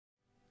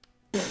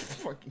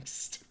Fucking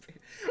stupid.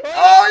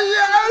 Oh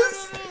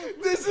yes!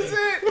 This is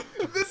it!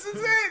 This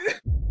is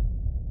it!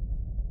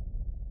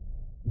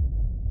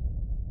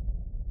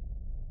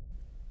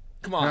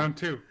 Come on. Round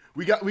 2.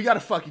 We gotta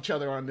fuck each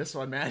other on this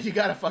one, man. You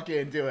gotta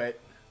fucking do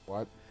it.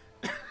 What?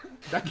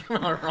 That came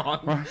out wrong.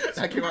 What?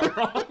 That came out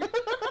wrong.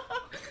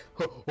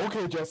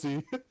 Okay,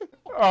 Jesse.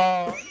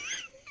 Oh,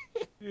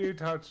 you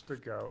touched the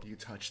goat. You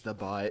touched the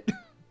butt.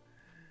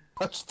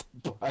 Touch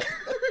the butt.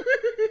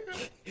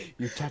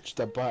 You touched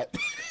the butt.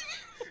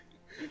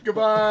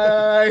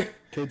 Goodbye.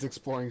 Kids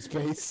exploring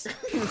space.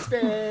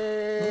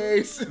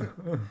 Space.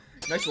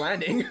 Nice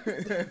landing.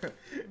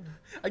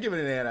 I give it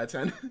an 8 out of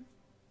 10.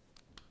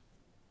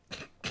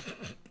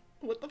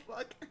 What the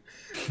fuck?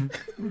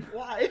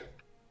 Why?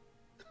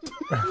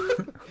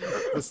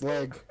 This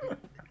leg.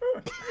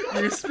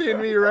 You spin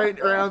me right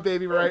around,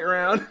 baby, right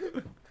around.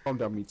 Calm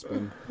down, meat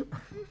spin.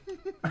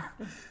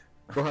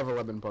 Go have a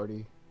lemon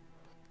party.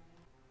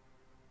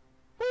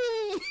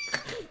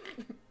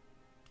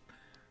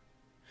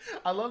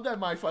 I love that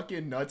my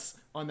fucking nuts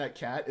on that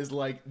cat is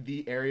like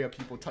the area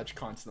people touch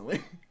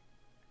constantly.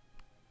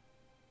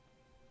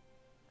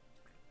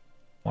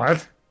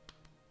 What?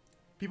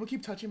 People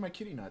keep touching my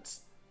kitty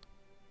nuts.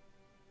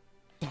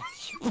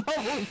 You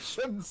probably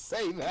shouldn't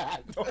say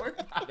that. Don't worry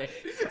about it.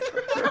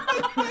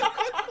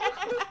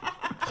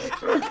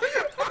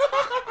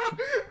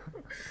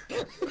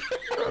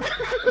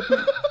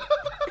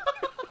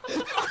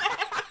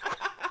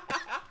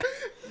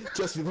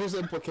 Jesse, there's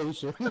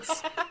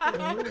implications.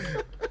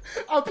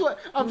 I'm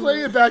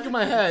playing it back in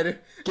my head.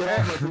 Get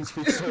off my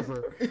TeamSpeak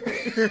server.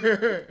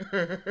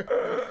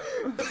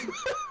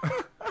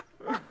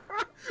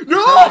 No,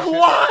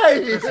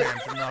 why? Chris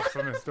Hansen knocks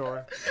on his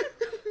door.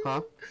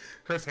 Huh?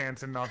 Chris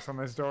Hansen knocks on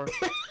his door.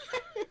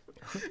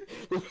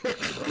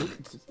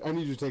 I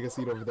need you to take a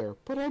seat over there.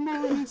 But I'm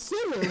already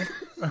sitting.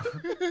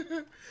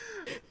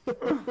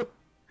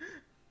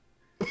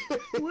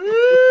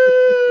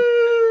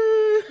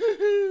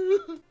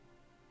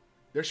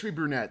 There should be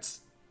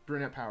brunettes.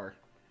 Brunette power.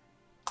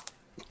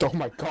 Oh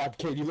my god,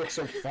 Kate, you look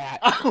so fat.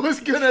 I was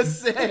gonna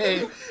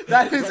say,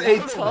 that is a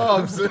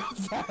Tubbs.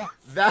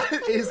 That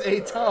is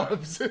a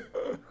Tubbs.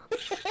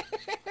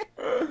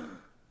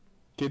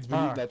 Kids be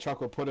eating that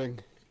chocolate pudding.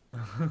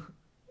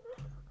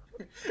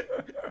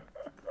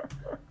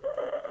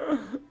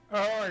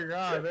 Oh my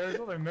god, there's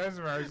something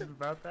mesmerizing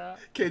about that.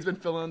 Kate's been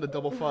filling in the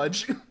double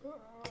fudge.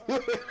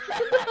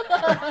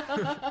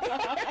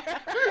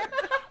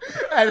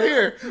 And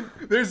here,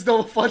 there's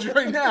double fudge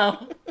right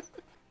now.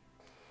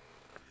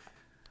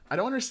 I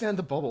don't understand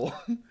the bubble.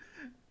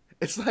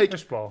 It's like...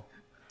 Fishbowl.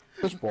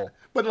 Fishbowl.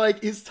 But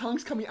like, his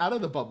tongue's coming out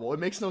of the bubble. It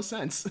makes no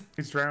sense.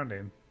 He's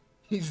drowning.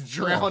 He's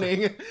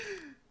drowning.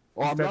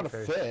 Well, I'm Dead not a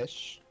fish.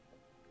 fish.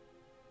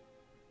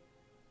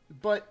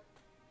 But...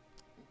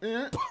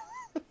 I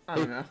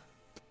don't know.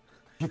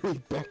 You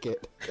eat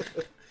Beckett.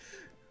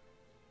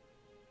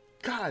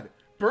 God,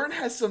 Burn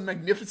has some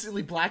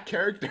magnificently black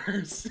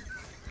characters.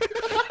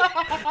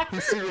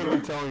 He's secretly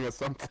telling us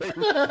something.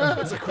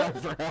 It's a cry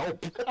for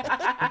help.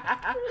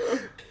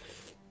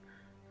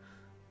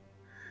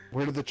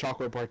 Where did the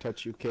chocolate bar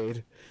touch you,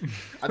 Cade?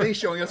 I think he's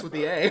showing us with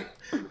the A.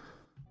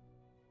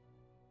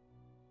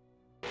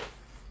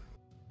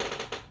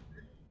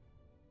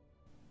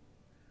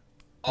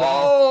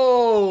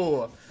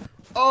 Oh!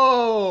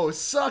 Oh,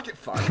 suck it,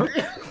 fuck.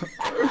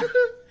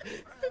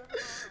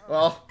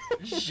 Well,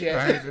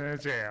 shit. He's in a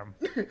jam.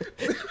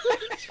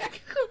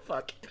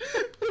 Fuck.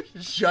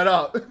 Shut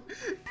up.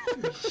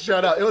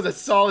 Shut up. It was a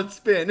solid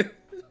spin.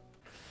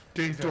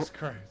 Jesus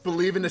Christ.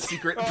 Believe in the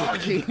secret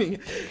fucking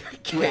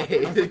Yeah, I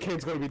think Cade.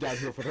 Cade's gonna be down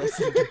here for the rest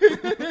of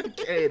the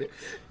day.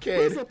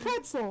 Cade. a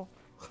pretzel?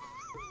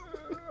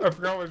 I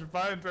forgot which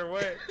buttons are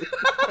which.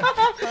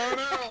 Oh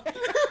no!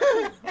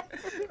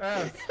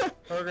 S.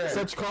 Okay.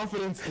 Such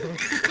confidence, Cade.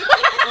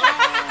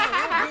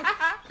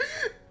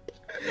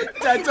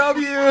 That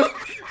W!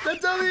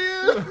 That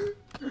W!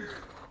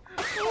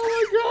 Oh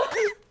my god!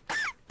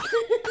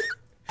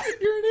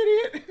 You're an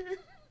idiot!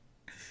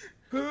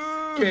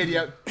 Cade, you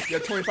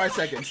have 25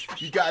 seconds.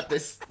 You got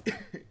this.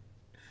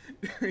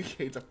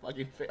 Cade's a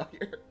fucking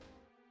failure.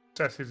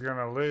 Jesse's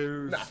gonna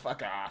lose. Nah,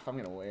 fuck off. I'm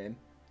gonna win.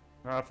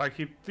 If I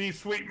keep these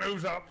sweet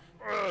moves up.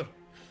 Ugh.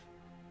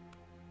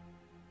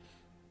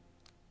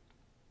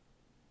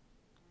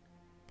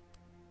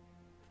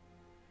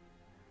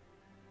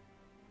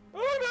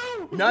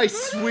 Oh no! Nice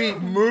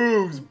sweet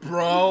moves,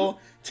 bro.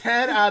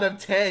 10 out of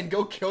 10.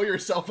 Go kill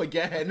yourself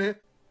again.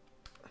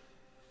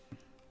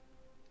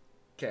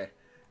 Okay.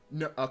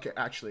 No, okay,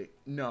 actually.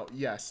 No,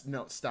 yes,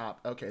 no, stop.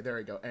 Okay, there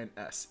we go. And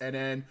S. And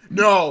then,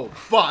 no,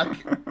 fuck.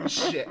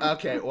 Shit.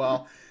 Okay,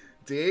 well,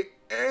 D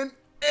and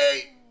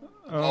A.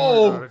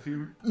 Oh, my God, if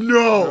you...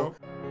 No. Nope.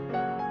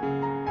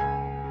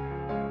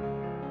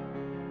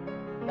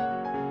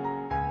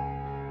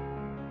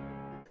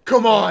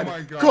 Come on. Oh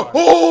my God.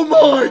 Oh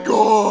my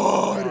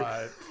god.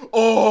 God.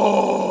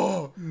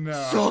 Oh. No.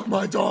 Suck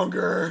my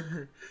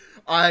donger.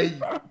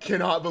 I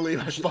cannot believe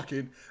I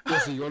fucking...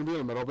 Listen, you want to be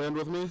in a metal band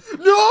with me?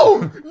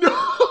 No!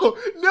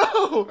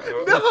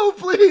 No,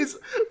 please!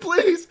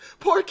 Please!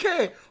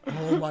 Porque!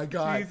 Oh my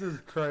god. Jesus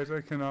Christ, I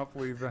cannot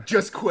believe that.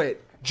 Just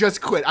quit.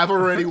 Just quit. I've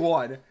already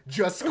won.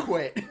 Just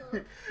quit.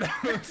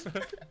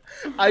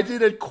 I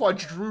did a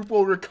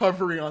quadruple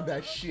recovery on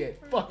that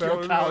shit. Fuck That your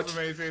was the couch. most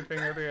amazing thing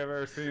I think I've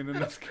ever seen in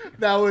this game.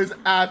 That was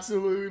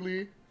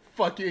absolutely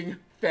fucking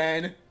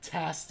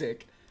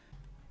fantastic.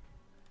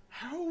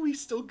 How are we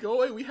still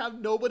going? We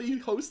have nobody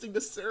hosting the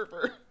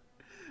server.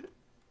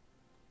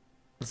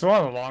 It's one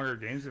of the longer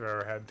games we've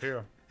ever had,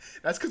 too.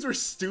 That's because we're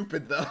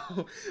stupid,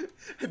 though.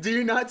 Do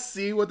you not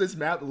see what this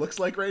map looks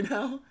like right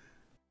now?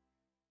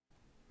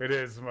 It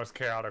is the most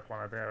chaotic one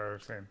I think I've ever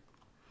seen.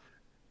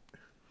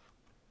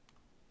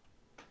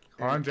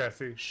 Come on,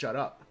 Jesse. Shut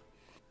up.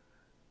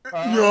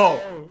 Oh,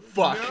 No!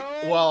 Fuck.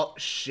 no. Well,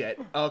 shit.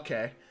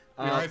 Okay.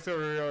 You know, I still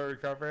really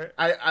recover it.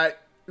 I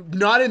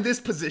not in this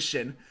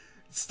position.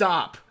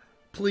 Stop.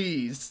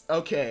 Please.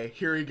 Okay,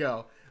 here we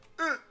go.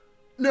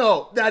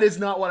 No, that is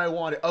not what I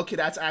wanted. Okay,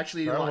 that's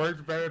actually That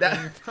worked better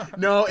than you thought.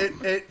 No,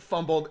 it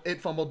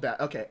fumbled back.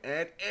 Okay,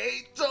 and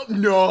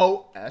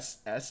no. S.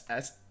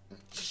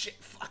 Shit,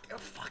 fuck.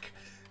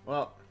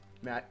 Well,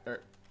 Matt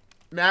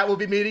will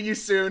be meeting you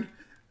soon.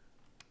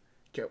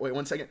 Okay, wait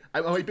 1 second.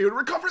 I might be able to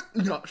recover.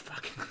 No,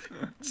 fuck.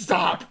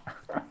 Stop.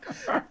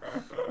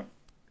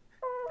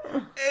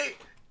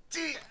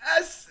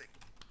 A-D-S.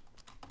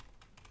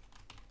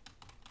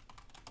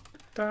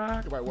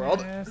 Goodbye, world.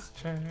 Darkness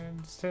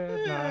turns to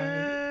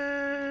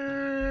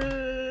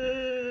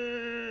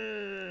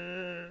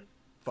light.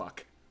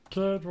 Fuck.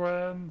 Kid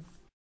wins.